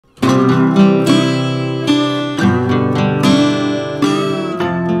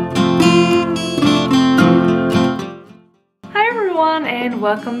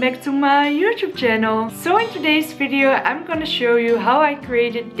welcome back to my YouTube channel. So in today's video I'm gonna show you how I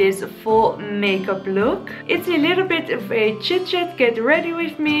created this full makeup look. It's a little bit of a chit chat, get ready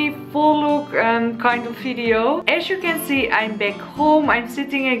with me, full look kind of video. As you can see, I'm back home. I'm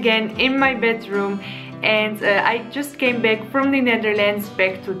sitting again in my bedroom. And I just came back from the Netherlands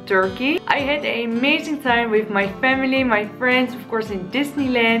back to Turkey. I had an amazing time with my family, my friends, of course in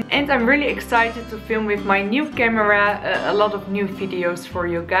Disneyland. And I'm really excited to film with my new camera a lot of new videos for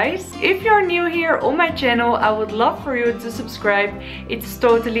you guys. If you're new here on my channel, I would love for you to subscribe. It's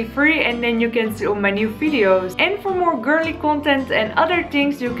totally free and then you can see all my new videos. And for more girly content and other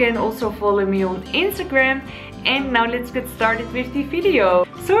things, you can also follow me on Instagram. And now let's get started with the video.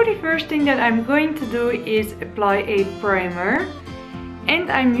 So the first thing that I'm going to do is apply a primer. And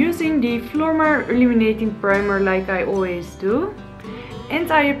I'm using the Flormar Illuminating primer like I always do.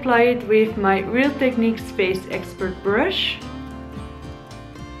 And I apply it with my Real Techniques Face Expert brush.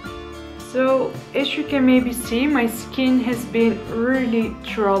 So as you can maybe see, my skin has been really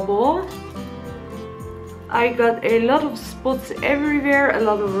trouble. I got a lot of spots everywhere, a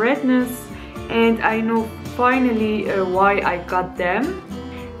lot of redness, and I know finally why I got them.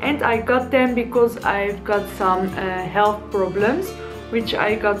 And I got them because I've got some health problems, which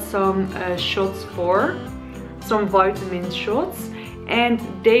I got some shots for, some vitamin shots, and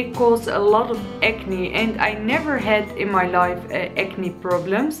they cause a lot of acne. And I never had in my life acne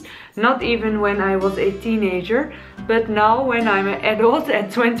problems, not even when I was a teenager. But now when I'm an adult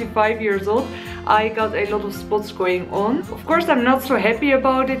at 25 years old, I got a lot of spots going on. Of course I'm not so happy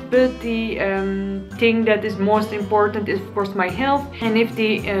about it, but the thing that is most important is of course my health. And if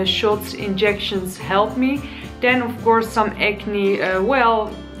the shots, injections help me, then of course some acne,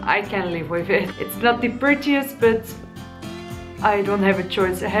 well, I can live with it. It's not the prettiest, but I don't have a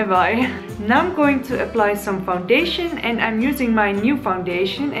choice, have I? Now I'm going to apply some foundation, and I'm using my new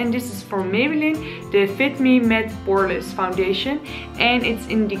foundation, and this is from Maybelline, the Fit Me Matte Poreless foundation, and it's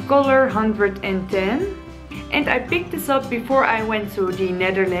in the color 110. And I picked this up before I went to the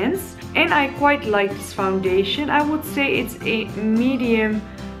Netherlands, and I quite like this foundation. I would say it's a medium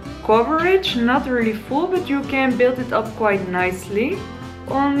coverage, not really full, but you can build it up quite nicely.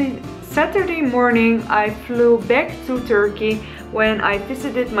 On Saturday morning I flew back to Turkey when I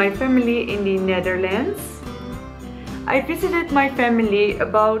visited my family in the Netherlands. I visited my family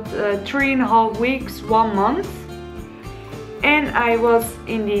about 3.5 weeks, 1 month. And I was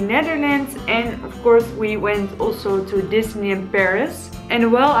in the Netherlands, and of course we went also to Disney in Paris.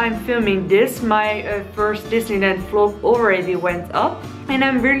 And while I'm filming this, my first Disneyland vlog already went up. And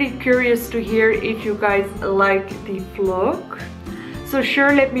I'm really curious to hear if you guys like the vlog. So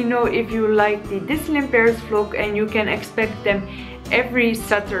sure, let me know if you like the Disneyland Paris vlog, and you can expect them every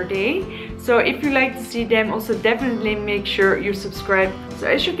Saturday. So if you like to see them, also definitely make sure you subscribe. So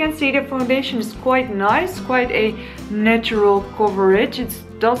as you can see, the foundation is quite nice, quite a natural coverage. It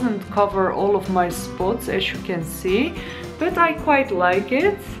doesn't cover all of my spots, as you can see, but I quite like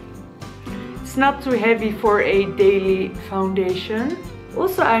it. It's not too heavy for a daily foundation.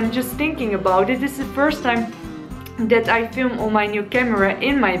 Also, I'm just thinking about it. This is the first time that I film on my new camera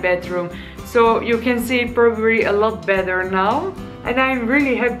in my bedroom, so you can see it probably a lot better now. And I'm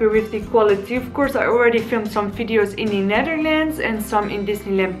really happy with the quality. Of course I already filmed some videos in the Netherlands and some in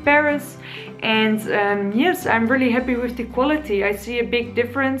Disneyland Paris, and yes, I'm really happy with the quality. I see a big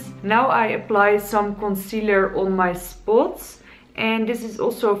difference. Now I apply some concealer on my spots, and this is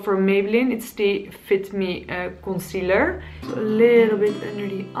also from Maybelline. It's the Fit Me concealer. So a little bit under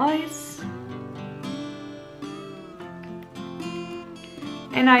the eyes.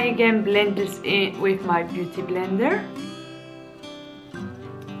 And I again blend this in with my beauty blender.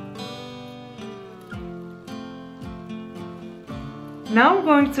 Now I'm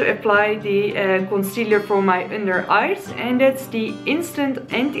going to apply the concealer for my under eyes, and that's the Instant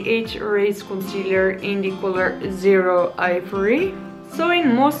Anti-Age Erase Concealer in the color 0 Ivory. So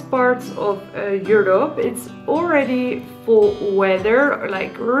in most parts of Europe it's already full weather,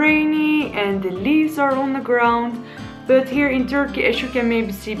 like rainy, and the leaves are on the ground. But here in Turkey, as you can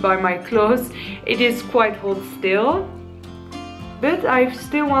maybe see by my clothes, it is quite hot still. But I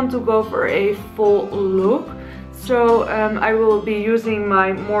still want to go for a full look. So I will be using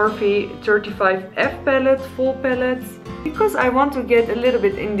my MORPHE 35F palette, full palette, because I want to get a little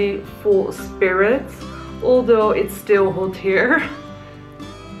bit in the full spirit, although it's still hot here.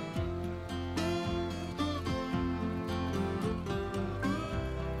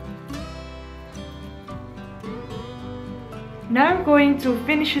 Now I'm going to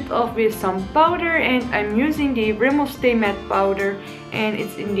finish it off with some powder, and I'm using the Rimmel Stay Matte powder, and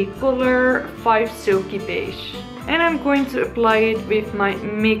it's in the color 5 Silky Beige. And I'm going to apply it with my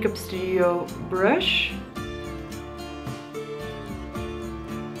Makeup Studio brush.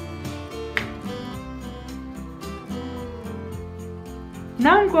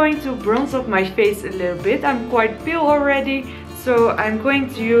 Now I'm going to bronze up my face a little bit. I'm quite pale already, so I'm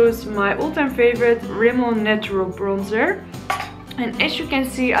going to use my all-time favorite Rimmel Natural Bronzer. And as you can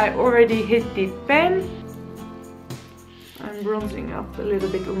see, I already hit the pan. I'm bronzing up a little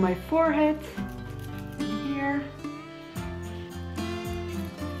bit on my forehead, and here.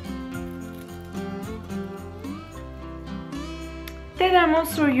 Then I'm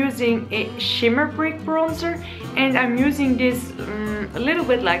also using a shimmerbrick bronzer, and I'm using this a little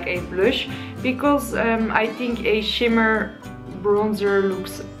bit like a blush, because I think a shimmer bronzer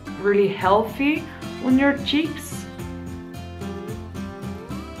looks really healthy on your cheeks.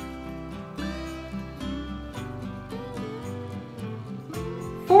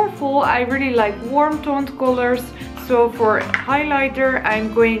 For fall, I really like warm toned colors, so for highlighter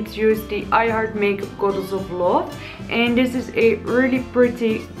I'm going to use the I Heart Makeup Goddess of Love, and this is a really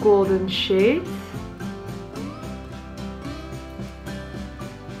pretty golden shade.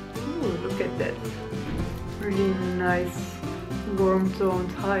 Ooh, look at that, really nice warm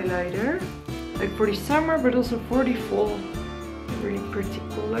toned highlighter, like for the summer but also for the fall. Really pretty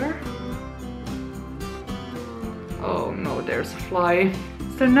color. Oh no, there's a fly.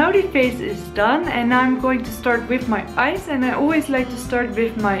 So now the face is done, and I'm going to start with my eyes, and I always like to start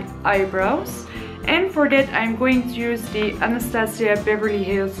with my eyebrows. And for that I'm going to use the Anastasia Beverly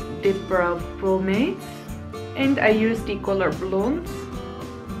Hills Dipbrow pomade, and I use the color Blonde.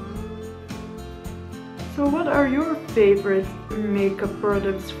 So what are your favorite makeup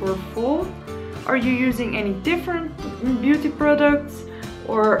products for fall? Are you using any different beauty products,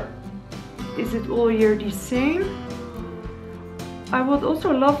 or is it all year the same? I would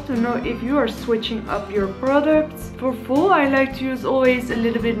also love to know if you are switching up your products. For fall I like to use always a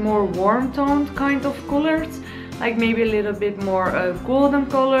little bit more warm toned kind of colors, like maybe a little bit more golden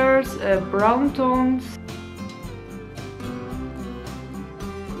colors, brown tones.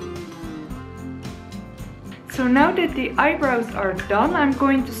 So now that the eyebrows are done, I'm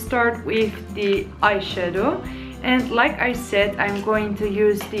going to start with the eyeshadow. And like I said, I'm going to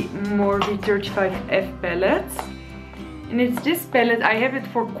use the MORPHE 35F palette. And it's this palette. I have it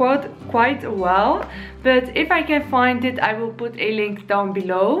for quite a while, but if I can find it I will put a link down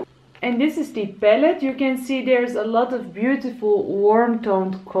below. And this is the palette. You can see there's a lot of beautiful warm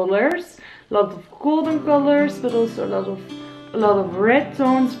toned colors, a lot of golden colors, but also a lot of red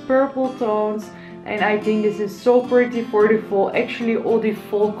tones, purple tones, and I think this is so pretty for the fall. Actually all the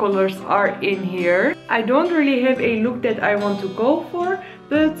fall colors are in here. I don't really have a look that I want to go for,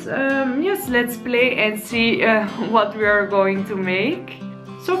 but yes, let's play and see what we are going to make.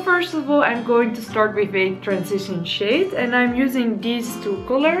 So first of all I'm going to start with a transition shade, and I'm using these two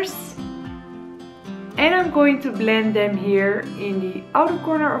colors, and I'm going to blend them here in the outer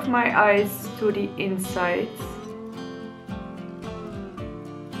corner of my eyes to the inside.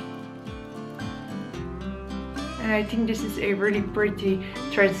 And I think this is a really pretty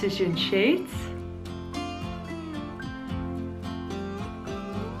transition shade.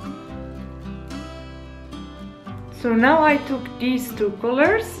 So now I took these two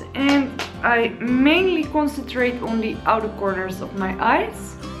colors and I mainly concentrate on the outer corners of my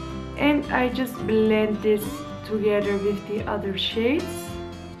eyes, and I just blend this together with the other shades,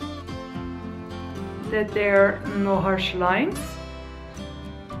 that there are no harsh lines.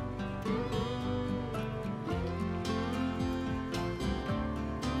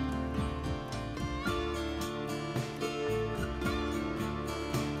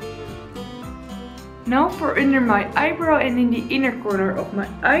 Now for under my eyebrow and in the inner corner of my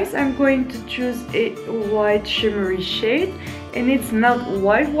eyes, I'm going to choose a white shimmery shade. And it's not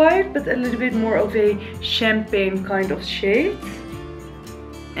white but a little bit more of a champagne kind of shade.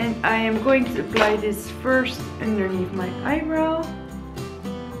 And I am going to apply this first underneath my eyebrow.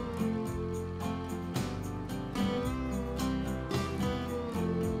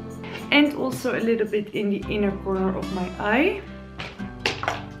 And also a little bit in the inner corner of my eye.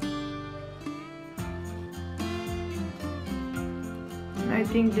 I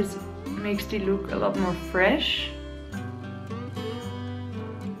think this makes the look a lot more fresh.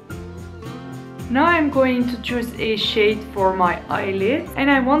 Now I'm going to choose a shade for my eyelid, and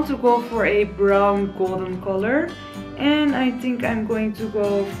I want to go for a brown golden color, and I think I'm going to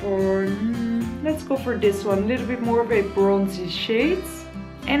go for, let's go for this one, a little bit more of a bronzy shade,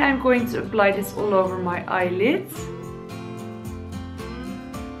 and I'm going to apply this all over my eyelids.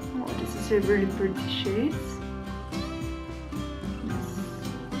 say, really pretty shades.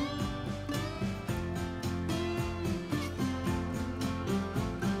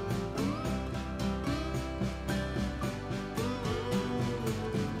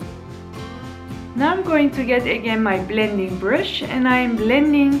 Now I'm going to get again my blending brush and I'm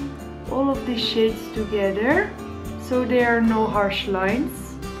blending all of these shades together so there are no harsh lines.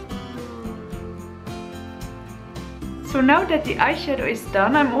 So now that the eyeshadow is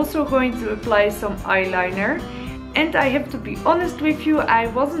done, I'm also going to apply some eyeliner. And I have to be honest with you, I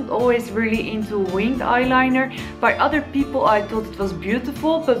wasn't always really into winged eyeliner. By other people I thought it was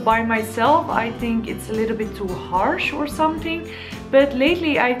beautiful, but by myself I think it's a little bit too harsh or something. But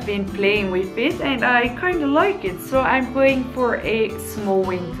lately I've been playing with it and I kind of like it, so I'm going for a small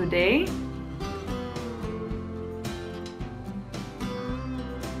wing today.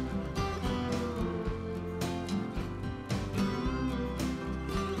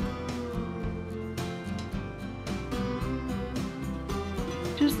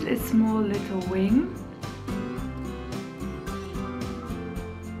 Just a small little wing.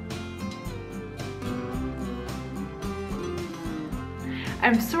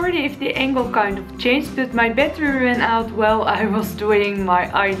 I'm sorry if the angle kind of changed, but my battery ran out while I was doing my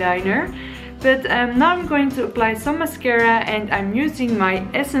eyeliner. But now I'm going to apply some mascara and I'm using my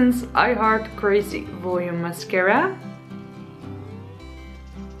Essence I Heart Crazy Volume Mascara.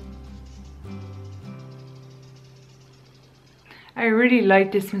 I really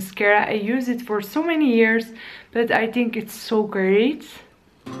like this mascara. I use it for so many years, but I think it's so great.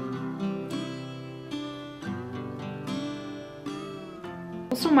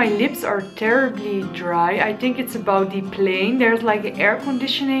 Also, my lips are terribly dry. I think it's about the plane. There's like air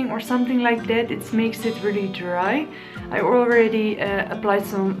conditioning or something like that. It makes it really dry. I already applied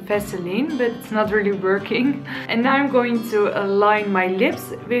some Vaseline, but it's not really working. And now I'm going to line my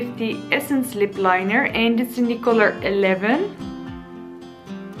lips with the Essence lip liner, and it's in the color 11.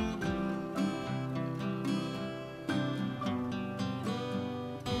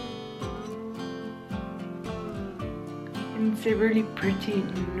 It's a really pretty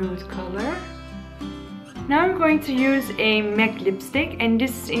nude color. Now I'm going to use a MAC lipstick, and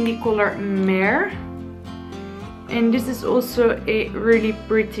this is in the color Mehr. And this is also a really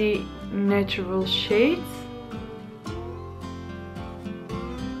pretty natural shade.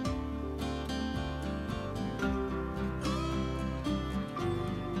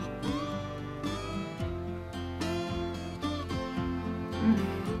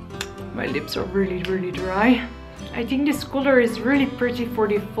 My lips are really dry. I think this color is really pretty for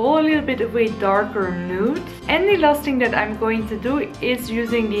the fall, a little bit of a darker nude. And the last thing that I'm going to do is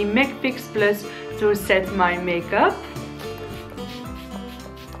using the MAC Fix Plus to set my makeup.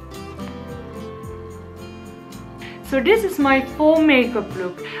 So this is my fall makeup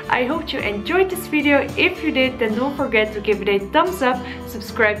look. I hope you enjoyed this video. If you did, then don't forget to give it a thumbs up,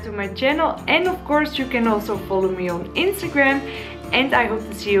 subscribe to my channel, and of course you can also follow me on Instagram. And I hope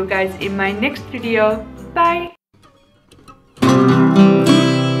to see you guys in my next video. Bye!